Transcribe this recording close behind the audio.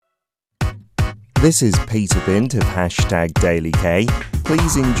This is Peter Bint of #DailyK.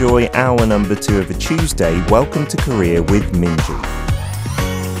 Please enjoy hour number 2 of a Tuesday. Welcome to Korea with Minji.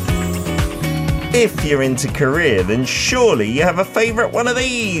 If you're into Korea, then surely you have a favorite one of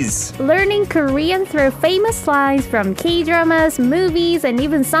these. Learning Korean through famous lines from K-dramas, movies, and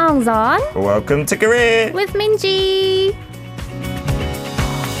even songs on Welcome to Korea with Minji.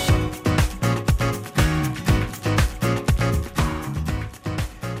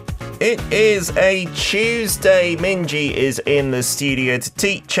 It is a Tuesday. Minji is in the studio to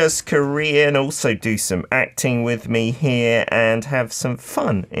teach us Korean, also do some acting with me here and have some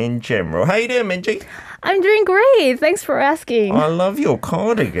fun in general. How you doing, Minji? I'm doing great. Thanks for asking. I love your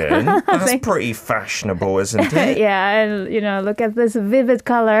cardigan. That's pretty fashionable, isn't it? Yeah, and look at this vivid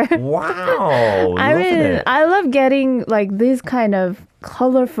color. Wow. I love getting like this kind of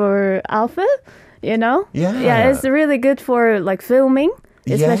colorful outfit, Yeah. Yeah, it's really good for like filming.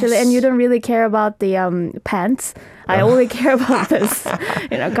 Especially, Yes. and you don't really care about the pants. I only care about this,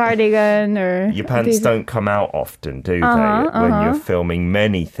 cardigan or... Your pants don't come out often, do they, when you're filming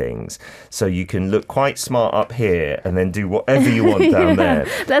many things. So you can look quite smart up here and then do whatever you want down there.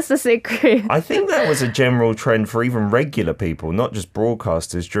 That's the secret. I think that was a general trend for even regular people, not just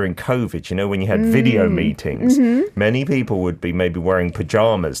broadcasters during COVID. When you had video meetings, many people would be maybe wearing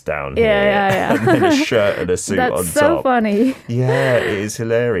pajamas down here and then a shirt and a suit on top. That's so funny. Yeah, it is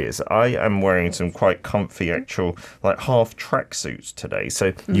hilarious. I am wearing some quite comfy actual like half tracksuits today.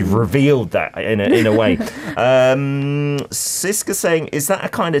 So you've revealed that in a way. Siska saying, is that a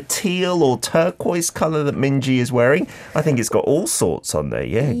kind of teal or turquoise colour that Minji is wearing? I think it's got all sorts on there.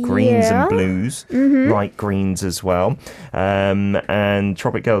 Yeah, greens and blues, light greens as well. And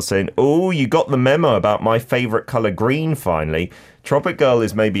Tropic Girl saying, oh, you got the memo about my favourite colour green finally. Tropic Girl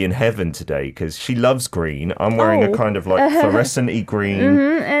is maybe in heaven today because she loves green. I'm wearing a kind of like fluorescent-y green.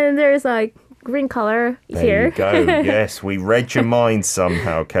 And there's like green color here. There you go. Yes, we read your mind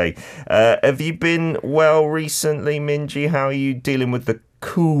somehow, okay. Have you been well recently, Minji? How are you dealing with the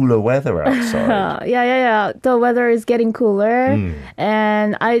cooler weather outside? Yeah. The weather is getting cooler.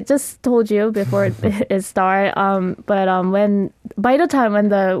 And I just told you before it started, but by the time when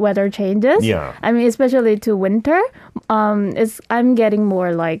the weather changes, I mean, especially to winter, I'm getting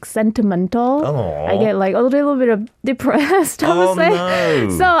more like sentimental. Aww. I get like a little bit of depressed, I would say. No.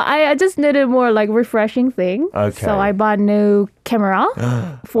 So I just needed more like refreshing thing. Okay. So I bought new camera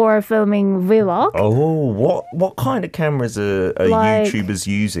for filming vlog. Oh, what kind of cameras are Like- YouTubers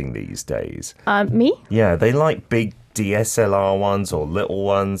using these days? Me? Yeah, they like big DSLR ones or little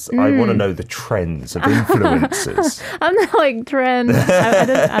ones. I want to know the trends of influencers. I'm not like trend.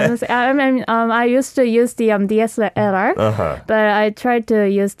 I used to use the DSLR, but I tried to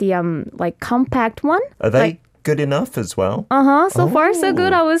use the like compact one. Are they good enough as well? So far so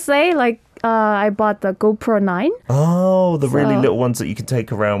good, I would say. Like I bought the GoPro 9. Oh, the really little ones that you can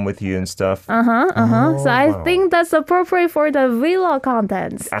take around with you and stuff. So I think that's appropriate for the vlog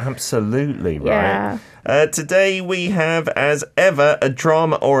contents. Absolutely, right. Yeah. Today we have, as ever, a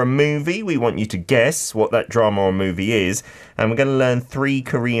drama or a movie. We want you to guess what that drama or movie is. And we're going to learn 3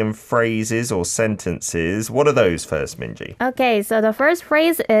 Korean phrases or sentences. What are those first, Minji? Okay, so the first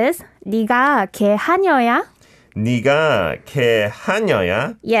phrase is 네가 걔 하녀야? 네가 걔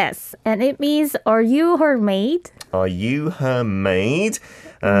하녀야? Yes, and it means are you her maid? Are you her maid?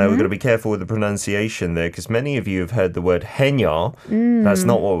 We've got to be careful with the pronunciation there because many of you have heard the word 해녀. That's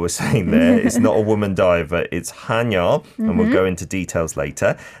not what we're saying there. It's not a woman diver. It's 하녀, and we'll go into details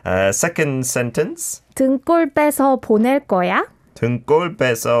later. Second sentence. 등골 빼서 보낼 거야? 등골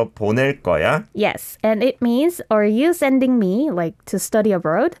빼서 보낼 거야? Yes, and it means are you sending me like to study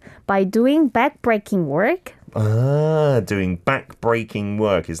abroad by doing backbreaking work? Doing back-breaking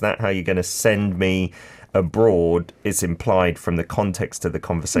work. Is that how you're going to send me abroad? It's implied from the context of the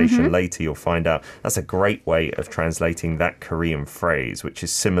conversation. Later you'll find out. That's a great way of translating that Korean phrase, which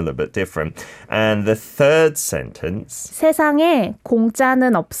is similar but different. And the third sentence. 세상에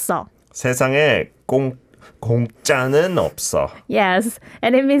공짜는 없어. 세상에 공짜는 없어. Yes,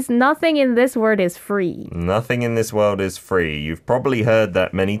 and it means nothing in this world is free. Nothing in this world is free. You've probably heard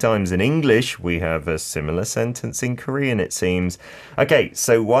that many times in English. We have a similar sentence in Korean, it seems. Okay,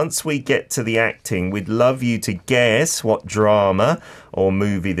 so once we get to the acting, we'd love you to guess what drama or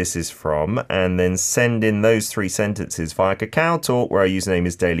movie this is from, and then send in those 3 sentences via Kakao Talk, where our username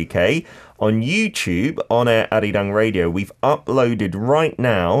is DailyK, on YouTube, on Air Arirang Radio, we've uploaded right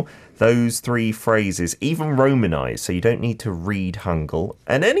now those 3 phrases, even romanized, so you don't need to read Hangul.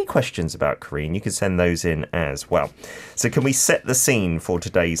 And any questions about Korean, you can send those in as well. So can we set the scene for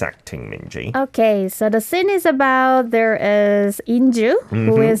today's acting, Minji? Okay, so the scene is about there is Inju,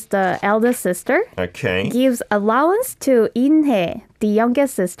 who is the eldest sister. Okay. Gives allowance to In-hye, the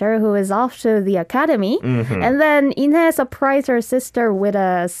youngest sister, who is off to the academy. And then In-hye surprised her sister with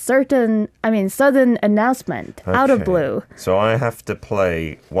a sudden announcement out of blue. So I have to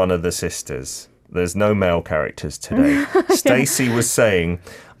play one of the sisters. There's no male characters today. Stacey was saying,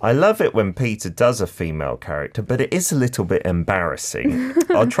 I love it when Peter does a female character, but it is a little bit embarrassing.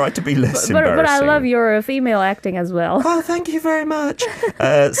 I'll try to be less embarrassing. But I love your female acting as well. Oh, thank you very much.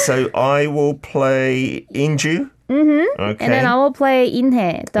 So I will play Inju. Okay. And then I will play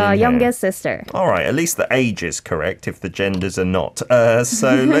In-hye, the youngest sister. All right, at least the age is correct if the genders are not.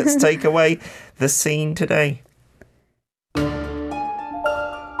 So let's take away the scene today.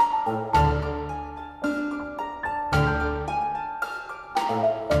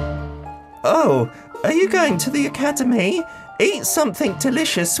 Oh, are you going to the academy? Eat something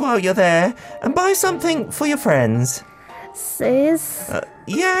delicious while you're there and buy something for your friends. Sis?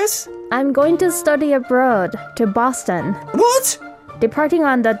 Yes? I'm going to study abroad to Boston. What? Departing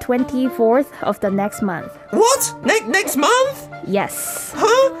on the 24th of the next month. What? Next month? Yes.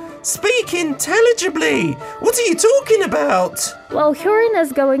 Huh? Speak intelligibly. What are you talking about? Well, Hyurin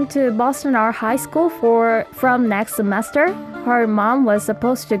is going to Boston Art High School from next semester. Her mom was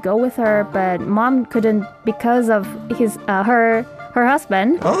supposed to go with her, but mom couldn't because of her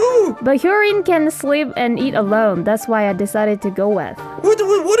husband. Oh. But Hyurin can sleep and eat alone. That's why I decided to go with. What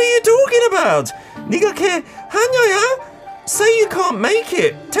are you talking about? 네가 걔 한여야? Say you can't make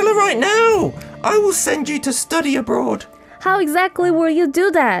it. Tell her right now. I will send you to study abroad. How exactly will you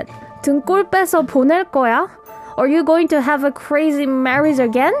do that? 등골 빼서 보낼 거야? Are you going to have a crazy marriage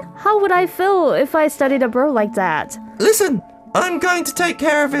again? How would I feel if I studied abroad like that? Listen, I'm going to take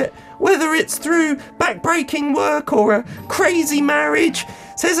care of it. Whether it's through backbreaking work or a crazy marriage,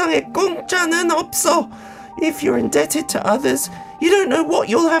 세상에 공짜는 없어. If you're indebted to others, you don't know what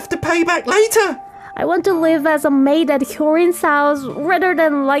you'll have to pay back later. I want to live as a maid at Hyurin's house rather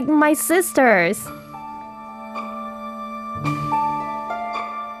than like my sisters.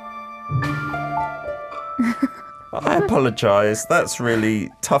 I apologise. That's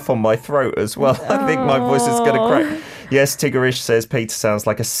really tough on my throat as well. I think my voice is going to crack. Yes, Tigerish says Peter sounds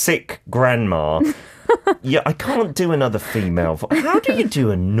like a sick grandma. Yeah, I can't do another female voice. How do you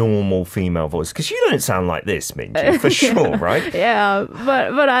do a normal female voice? Because you don't sound like this, Minji, for sure, right? Yeah,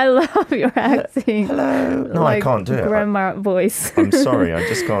 but I love your acting. Hello. No, I can't do it. Grandma voice. I'm sorry, I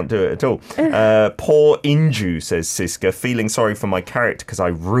just can't do it at all. Poor Inju, says Siska, feeling sorry for my character because I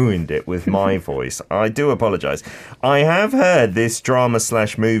ruined it with my voice. I do apologise. I have heard this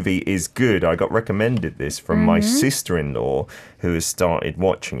drama/movie is good. I got recommended this from my sister-in-law who has started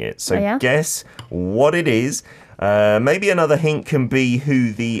watching it. So guess what it is. Maybe another hint can be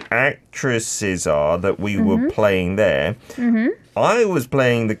who the actresses are that we were playing there. I was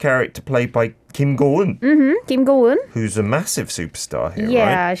playing the character played by Kim Go-eun. Kim Go-eun. Who's a massive superstar here, right?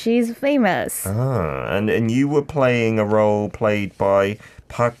 Yeah, she's famous. And you were playing a role played by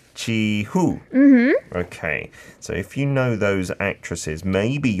Park Ji-hoo. Okay, so if you know those actresses,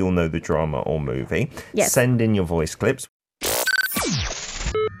 maybe you'll know the drama or movie. Yes. Send in your voice clips.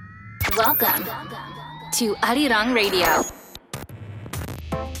 Welcome to Arirang Radio.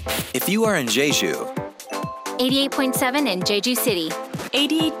 If you are in Jeju, 88.7 in Jeju City,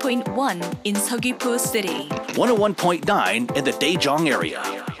 88.1 in Seogwipo City, 101.9 in the Daejeong area.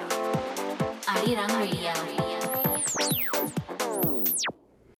 Arirang Radio.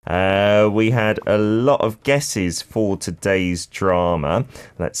 We had a lot of guesses for today's drama.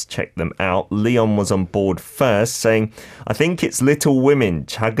 Let's check them out. Leon was on board first, saying, I think it's Little Women.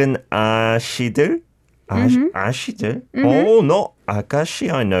 작은 아씨들? 아씨들? Oh, not Agashi,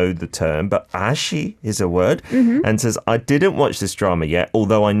 I know the term, but ashi is a word. And says, I didn't watch this drama yet,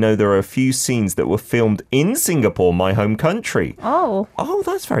 although I know there are a few scenes that were filmed in Singapore, my home country. Oh,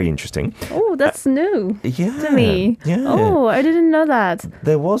 that's very interesting. Oh, that's new to me. Yeah. Oh, I didn't know that.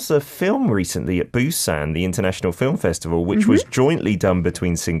 There was a film recently at Busan, the International Film Festival, which was jointly done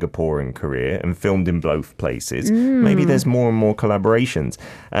between Singapore and Korea and filmed in both places. Maybe there's more and more collaborations.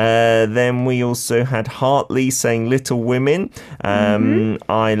 Then we also had Hartley saying Little Women.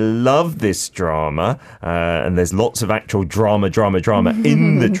 I love this drama, and there's lots of actual drama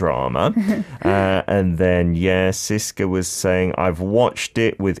in the drama. And then, Siska was saying, I've watched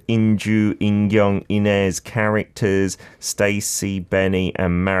it with Inju, Ingyong, Inez characters, Stacy, Benny,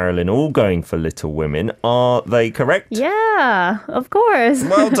 and Marilyn all going for Little Women. Are they correct? Yeah, of course.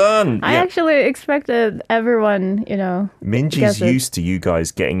 Well done. I actually expected everyone, Minji's used to you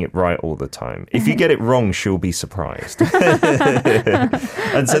guys getting it right all the time. If you get it wrong, she'll be surprised.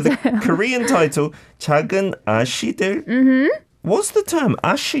 And so the Korean title, 작은 아씨들. What's the term?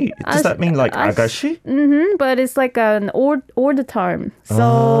 아씨? Does that mean like 아가씨? But it's like an old term.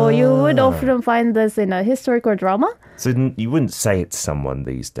 So you would often find this in a historical drama. So you wouldn't say it to someone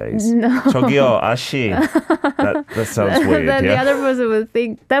these days. No. 저기요, 아씨. That sounds weird, Then yeah? the other person would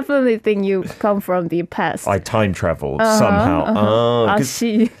definitely think you come from the past. I time traveled somehow.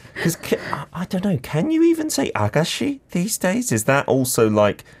 아씨. Because I don't know, can you even say 아가씨 these days? Is that also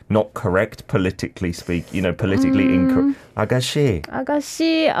like not correct politically politically incorrect? 아가씨.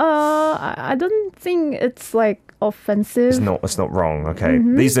 아가씨, I don't think it's like offensive. It's not wrong, okay.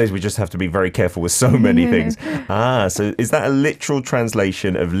 These days we just have to be very careful with so many things. So is that a literal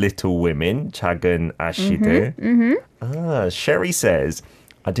translation of Little Women? 작은 아씨들? Sherry says,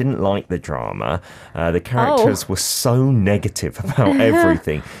 I didn't like the drama. The characters were so negative about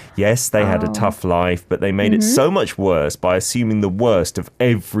everything. Yes, they had a tough life, but they made it so much worse by assuming the worst of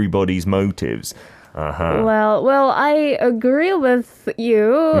everybody's motives. Well, I agree with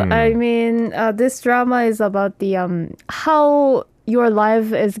you. I mean, this drama is about the how your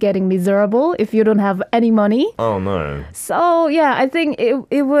life is getting miserable if you don't have any money. Oh no. So yeah, I think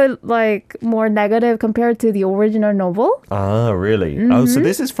it would like more negative compared to the original novel. Ah, really? Oh, so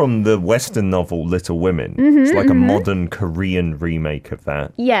this is from the Western novel Little Women. It's like a modern Korean remake of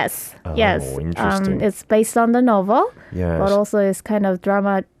that. Yes. Yes. Interesting. It's based on the novel. Yes. But also it's kind of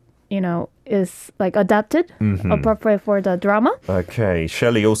drama, is like adapted, appropriate for the drama. Okay.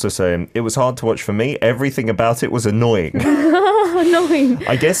 Shelley also saying, it was hard to watch for me. Everything about it was annoying. Annoying.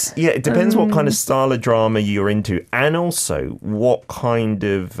 I guess, it depends what kind of style of drama you're into and also what kind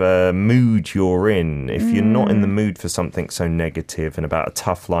of mood you're in. If you're not in the mood for something so negative and about a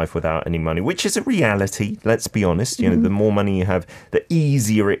tough life without any money, which is a reality, let's be honest, the more money you have, the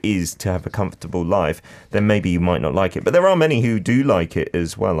easier it is to have a comfortable life, then maybe you might not like it. But there are many who do like it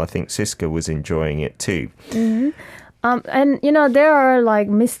as well. I think Siska was enjoying it too. And there are like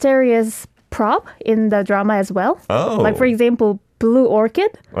mysterious prop in the drama as well. Oh. Like for example, blue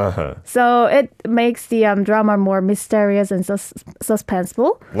orchid. So it makes the drama more mysterious and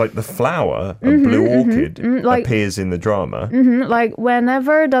suspenseful. Like the flower, a blue orchid, appears in the drama. Like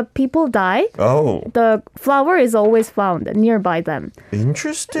whenever the people die, the flower is always found nearby them.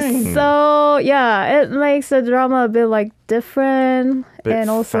 Interesting. So yeah, it makes the drama a bit like different bit and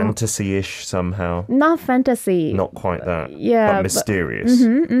also fantasy-ish somehow. Not fantasy. Not quite that. Yeah, but mysterious.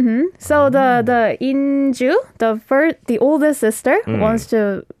 So the Inju, the oldest sister, wants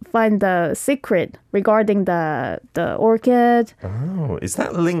to find the secret regarding the orchid. Oh, is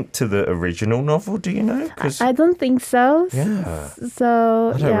that linked to the original novel? Do you know? I don't think so. Yeah.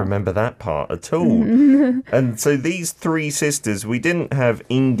 So I don't remember that part at all. And so these three sisters, we didn't have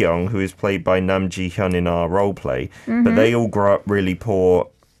In-kyung, who is played by Nam Ji-hyun in our role play, but they all grow up really poor.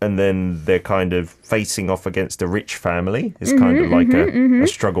 And then they're kind of facing off against a rich family. It's kind of like a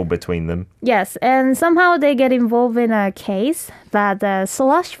struggle between them. Yes, and somehow they get involved in a case that the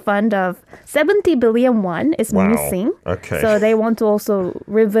slush fund of 70 billion won is missing. Okay. So they want to also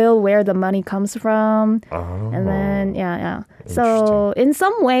reveal where the money comes from. And then, yeah. So in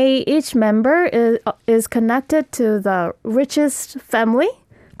some way, each member is connected to the richest family,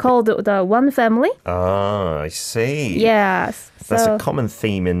 called the One Family. Ah, I see. Yes. That's a common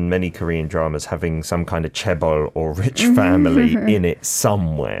theme in many Korean dramas, having some kind of chaebol or rich family in it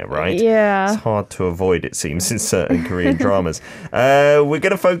somewhere, right? Yeah. It's hard to avoid, it seems, in certain Korean dramas. We're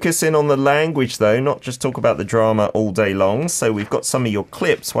going to focus in on the language, though, not just talk about the drama all day long. So we've got some of your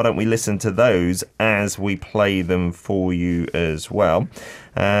clips. Why don't we listen to those as we play them for you as well?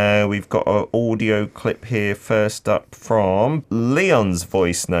 We've got an audio clip here first up from Leon's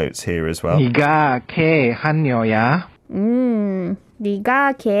voice notes here as well. 네가 걔 하녀야.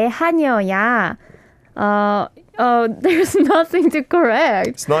 네가 걔 하녀야. There's nothing to correct.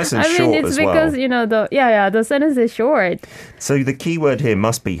 It's nice and short I mean, it's as because, well. the sentence is short. So the key word here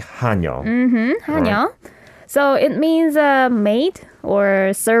must be 하녀. 하녀. Right. So it means maid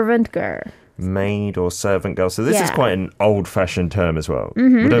or servant girl. Maid or servant girl. So this is quite an old-fashioned term as well.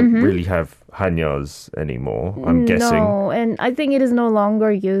 We don't really have 한여s anymore, I'm guessing. No, and I think it is no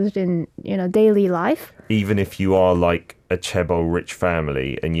longer used in, daily life. Even if you are like a chaebol rich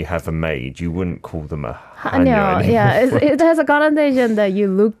family and you have a maid, you wouldn't call them a 한여 anymore. Yeah, it has a connotation that you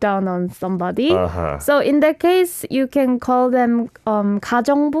look down on somebody. Uh-huh. So in that case, you can call them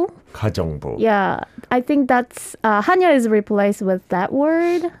가정부. 가정부. Yeah, I think that's 한여 is replaced with that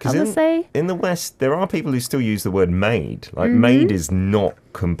word, I would say. In the West, there are people who still use the word maid. Like maid is not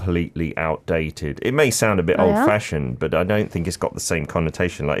completely outdated. It may sound a bit old-fashioned, but I don't think it's got the same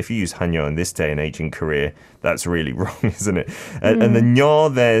connotation. Like if you use 한여 in this day and age in Korea, that's really wrong, isn't it? And the 녀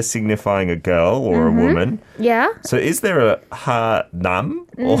there signifying a girl or a woman. Yeah. So is there a 하남?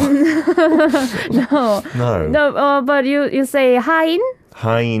 Or No, but you say 하인.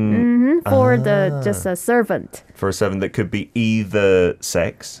 하인. For just a servant. For a servant that could be either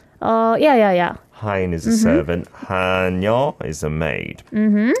sex. Yeah. 하인 is a servant. 한여 is a maid.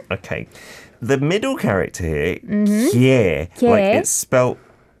 Okay. The middle character here, kie, like it's spelt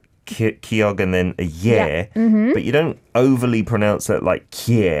kiog and then a ye, but you don't overly pronounce that like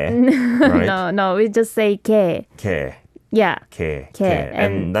kie, right? No, we just say ke. Ke. Yeah. Ke.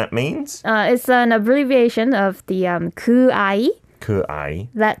 And that means? It's an abbreviation of the 그 아이. 그 아이.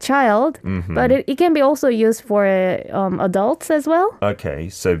 That child, but it can be also used for adults as well. Okay,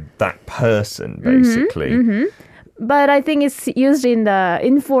 so that person, basically. But I think it's used in the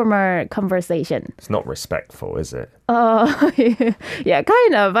informal conversation. It's not respectful, is it? Yeah,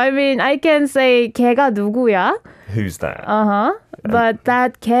 kind of. I mean, I can say 걔가 누구야? Who's that? But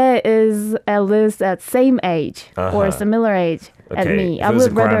that 걔 is at least at same age or similar age. At me. If it was a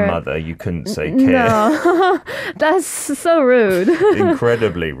grandmother, you couldn't say care. No, that's so rude.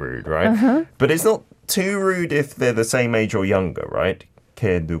 Incredibly rude, right? But it's not too rude if they're the same age or younger, right?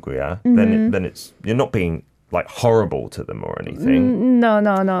 Care 누구야? Then it's you're not being like horrible to them or anything. No.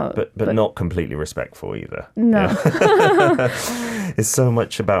 But not completely respectful either. No. Yeah. It's so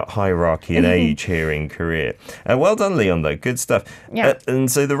much about hierarchy and age here in Korea. Well done, Leon, though. Good stuff. Yeah.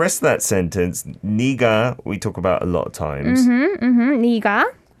 And so the rest of that sentence, 네가, we talk about a lot of times. 네가.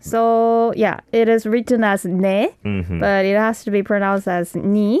 So, yeah, it is written as 네, but it has to be pronounced as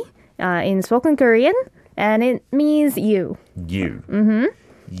니 in spoken Korean, and it means you. You.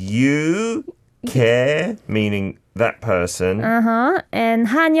 You care, meaning that person. And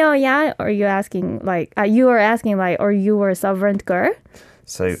한여야, are you asking like, you are asking like, are you a servant girl?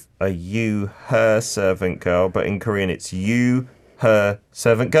 So are you her servant girl? But in Korean, it's you, her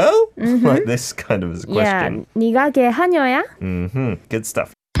servant girl? Like this kind of is a question. Yeah, 네가 걔 한여야? Good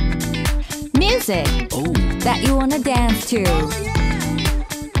stuff. Music that you want to dance to.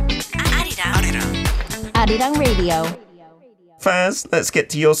 Arirang Radio. Faz, let's get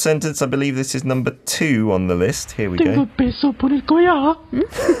to your sentence. I believe this is number 2 on the list. Here we go. 뺏어 보낼 거야.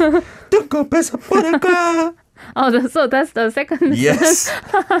 등골 뺏어 보낼 거야. Oh, so that's the second. Yes.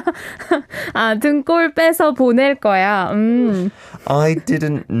 등골 뺏어 보낼 거야. I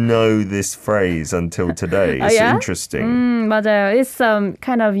didn't know this phrase until today. It's interesting. 맞아요. It's some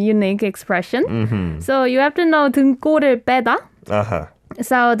kind of unique expression. So you have to know 등골을 빼다.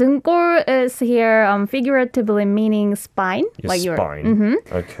 So 등골 is here figuratively meaning spine. Your spine.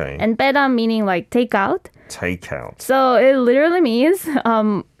 Okay. And 빼다 meaning like take out. Take out. So it literally means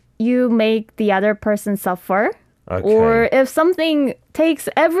you make the other person suffer. Okay. Or if something takes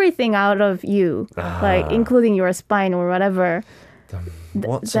everything out of you, like including your spine or whatever.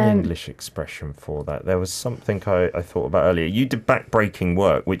 What's an English expression for that? There was something I thought about earlier. You did back-breaking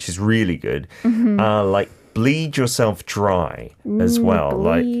work, which is really good. Like bleed yourself dry as well.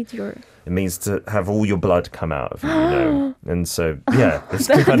 It means to have all your blood come out of you, And so, yeah, it's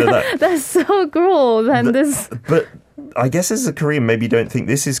kind of that. That's so cruel. But I guess as a Korean, maybe you don't think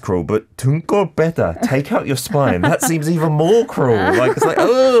this is cruel, but 등골 빼다, take out your spine. That seems even more cruel. Like it's like,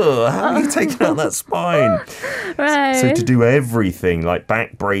 oh, how are you taking out that spine? Right. So to do everything, like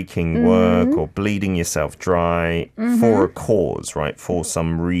back-breaking work or bleeding yourself dry for a cause, right? For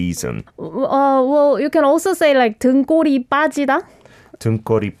some reason. Well, you can also say like 등골이 빠지다.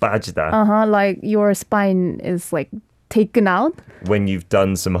 등골이 빠지다. Like your spine is like taken out. When you've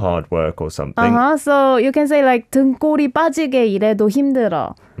done some hard work or something. So you can say like 등골이 빠지게 일해도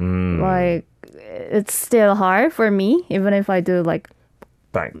힘들어. Like it's still hard for me, even if I do like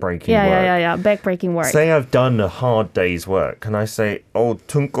back-breaking work. Yeah, back-breaking work. Say I've done a hard day's work. Can I say, oh,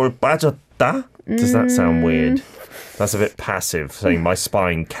 등골 빠졌다? Does that sound weird? That's a bit passive, saying my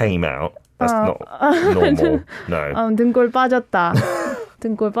spine came out. That's not normal. No. 등골 빠졌다.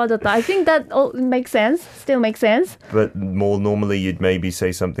 등골 빠졌다. I think that makes sense. Still makes sense. But more normally, you'd maybe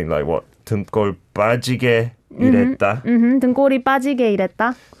say something like what? 등골 빠지게 이랬다. 등골이 빠지게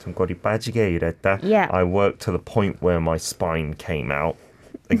일했다. 등골이 빠지게 일했다. Yeah. I worked to the point where my spine came out.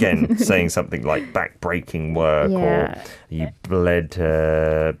 Again, saying something like back-breaking work or you bled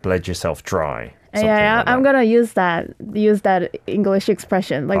yourself dry. I'm gonna use that English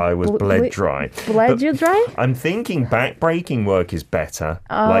expression. Like I was bled dry. Bled you dry? I'm thinking back-breaking work is better.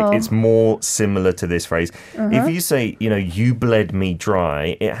 Like it's more similar to this phrase. If you say, you bled me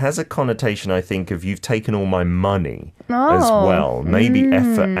dry, it has a connotation, I think, of you've taken all my money as well. Maybe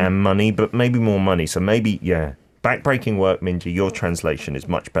effort and money, but maybe more money. So maybe, back-breaking work, Minji, your translation is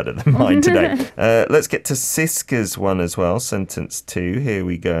much better than mine today. Let's get to Siska's one as well. Sentence 2. Here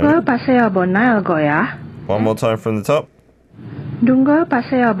we go. One more time from the top.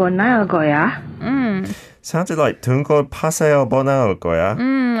 Sounded like 둥걸 파세요 뭐 나올 거야.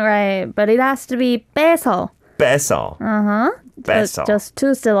 Right, but it has to be 빼서. 빼서. 빼서. Just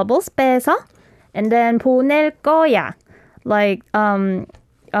 2 syllables. 빼서. And then 보낼 거야. Like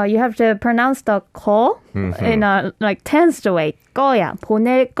you have to pronounce the ko in a tensed way. 거야,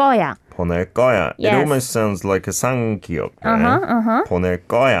 보낼 거야. 보낼 거야. Yes. It almost sounds like a 상기역. 보낼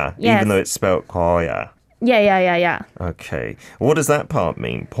거야, even though it's spelled 거야. Yeah. Okay. What does that part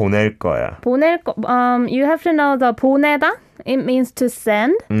mean? 보낼 거야. You have to know the 보내다. It means to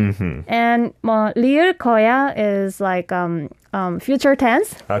send. And 리을 거야 is like future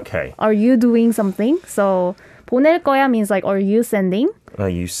tense. Okay. Are you doing something? So 보낼 거야 means like, are you sending? Are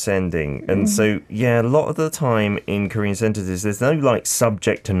you sending? And so, a lot of the time in Korean sentences, there's no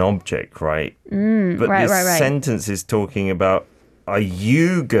subject and object, right? But right. Sentence is talking about, are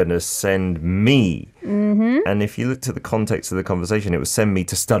you gonna send me? And if you look to the context of the conversation, it was send me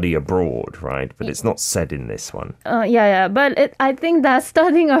to study abroad, right? But it's not said in this one. But I think that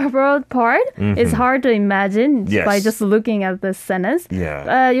studying abroad part is hard to imagine by just looking at this sentence.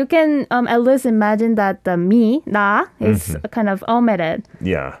 Yeah. You can at least imagine that the me, 나, is kind of omitted.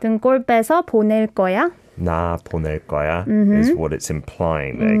 Yeah. 등골 빼서 보낼 거야. 나 보낼 거야 is what it's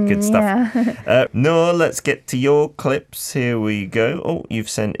implying there. Good stuff. Yeah. Noah, let's get to your clips. Here we go. Oh, you've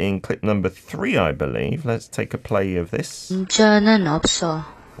sent in clip number 3, I believe. Let's take a play of this. 공짜는 없어.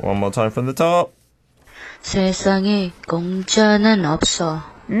 One more time from the top. 세상에 공짜는 없어.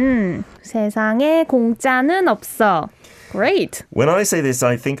 세상에 공짜는 없어. Great. When I say this,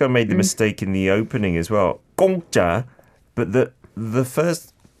 I think I made the mistake in the opening as well. 공짜, but the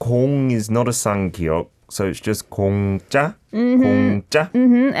first 공 is not a 상기역. So it's just 공짜, 공짜.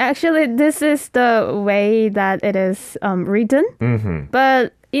 Actually, this is the way that it is written.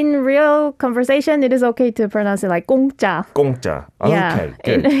 But in real conversation, it is okay to pronounce it like 공짜. 공짜. Yeah. Okay,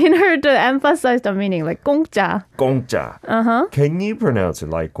 good. In order to emphasize the meaning, like 공짜. 공짜. Can you pronounce it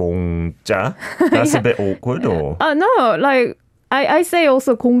like 공짜? That's a bit awkward, or? No, like I say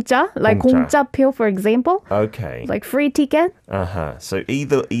also 공짜, like 공짜표, for example. Okay. Like free ticket. So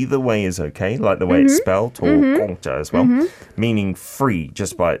either way is okay, like the way it's spelled, or 공짜 as well, meaning free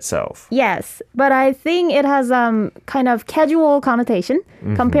just by itself. Yes, but I think it has kind of casual connotation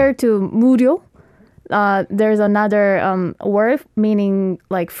compared to 무료. There's another word meaning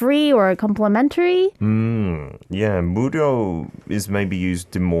like free or complimentary. Yeah, 무료 is maybe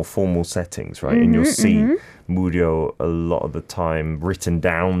used in more formal settings, right? And you'll see 무료 a lot of the time written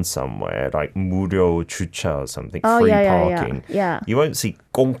down somewhere, like 무료 주차 or something, free parking. Yeah. You won't see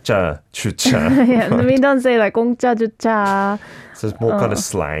공짜 주차. We don't say like 공짜 주차. So it's more kind of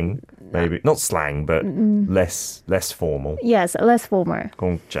slang. Maybe not slang, but less formal. Yes, less formal.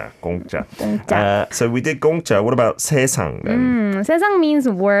 공짜. 공짜. So we did 공짜. What about 세상 then? 세상 means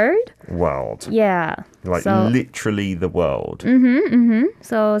world. World. Yeah. Like literally the world.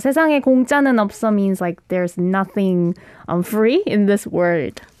 So 세상에 공짜는 없어 means like there's nothing free in this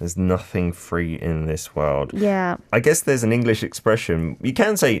world. There's nothing free in this world. Yeah. I guess there's an English expression. You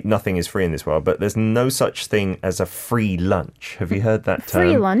can say nothing is free in this world, but there's no such thing as a free lunch. Have you heard that term?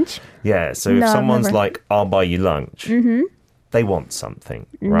 Free lunch? Yeah. So if someone's like, I'll buy you lunch, they want something,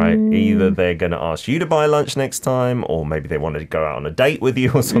 right? Either they're going to ask you to buy lunch next time, or maybe they wanted to go out on a date with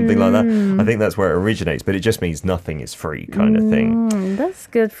you or something like that. I think that's where it originates, but it just means nothing is free kind of thing. That's a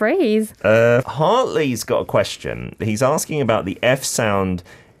good phrase. Hartley's got a question. He's asking about the F sound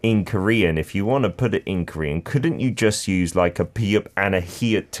in Korean. If you want to put it in Korean, couldn't you just use like a piup and a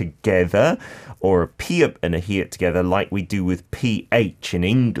hiut together, or a piup and a hiut together like we do with ph in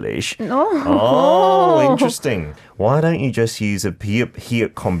English? Oh, interesting. Why don't you just use a piup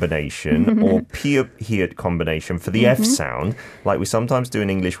hiut combination or piup hiut combination for the F sound like we sometimes do in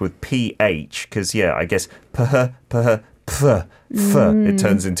English with ph? Because I guess it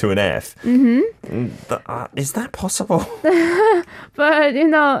turns into an F. Is that possible? But,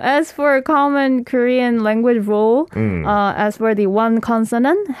 as for common Korean language rule, as for the one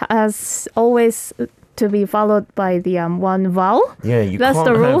consonant has always to be followed by the one vowel. Yeah, you That's can't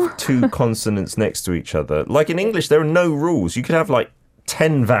the rule. have two consonants next to each other. Like in English, there are no rules. You could have like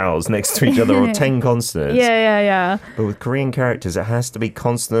 10 vowels next to each other or 10 consonants. Yeah. But with Korean characters, it has to be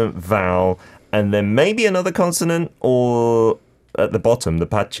consonant, vowel, and then maybe another consonant, or at the bottom, the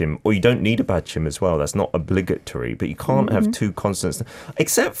받침, or you don't need a 받침 as well. That's not obligatory, but you can't have two consonants.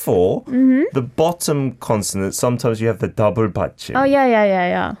 Except for the bottom consonant, sometimes you have the double 받침. Oh,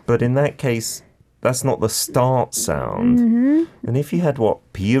 yeah. But in that case, that's not the start sound. And if you had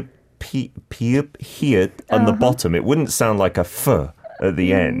piup, hiet on the bottom, it wouldn't sound like a f at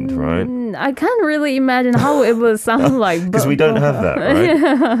the end, right? I can't really imagine how it would sound like. Because we don't have that,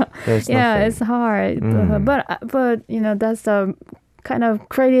 right? Yeah, it's hard. But that's a kind of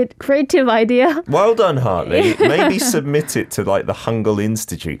creative idea. Well done, Hartley. Maybe submit it to like the Hangul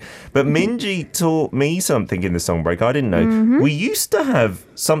Institute. But Minji taught me something in the song break I didn't know. We used to have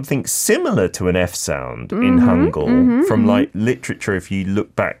something similar to an F sound in Hangul from like literature if you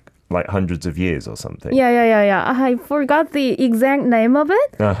look back like hundreds of years or something. Yeah. I forgot the exact name of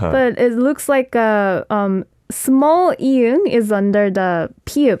it, but it looks like a small iung is under the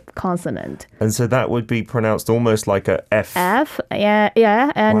piup consonant. And so that would be pronounced almost like a F.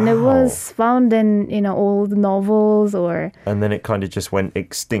 Yeah. And it was found in old novels or... And then it kind of just went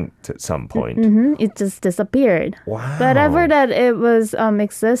extinct at some point. It just disappeared. Wow. But ever that it was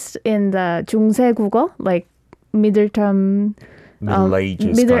exist in the 중세국어, like middle term... Middle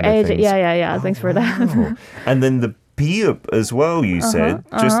Ages Middle kind of Age, things. yeah. Thanks for that. And then the piup as well, you said,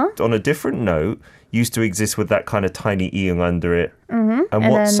 just on a different note, used to exist with that kind of tiny iung under it. And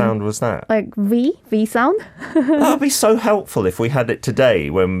what sound was that? Like V sound. That would be so helpful if we had it today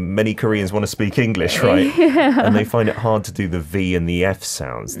when many Koreans want to speak English, right? Yeah. And they find it hard to do the V and the F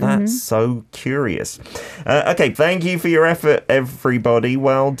sounds. That's so curious. Okay, thank you for your effort, everybody.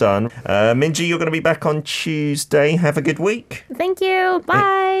 Well done. Minji, you're going to be back on Tuesday. Have a good week. Thank you.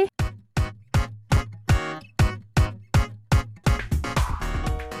 Bye.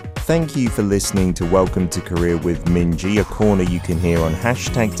 Thank you for listening to Welcome to Korea with Minji, a corner you can hear on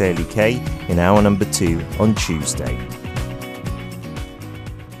 #DailyK in hour number 2 on Tuesday.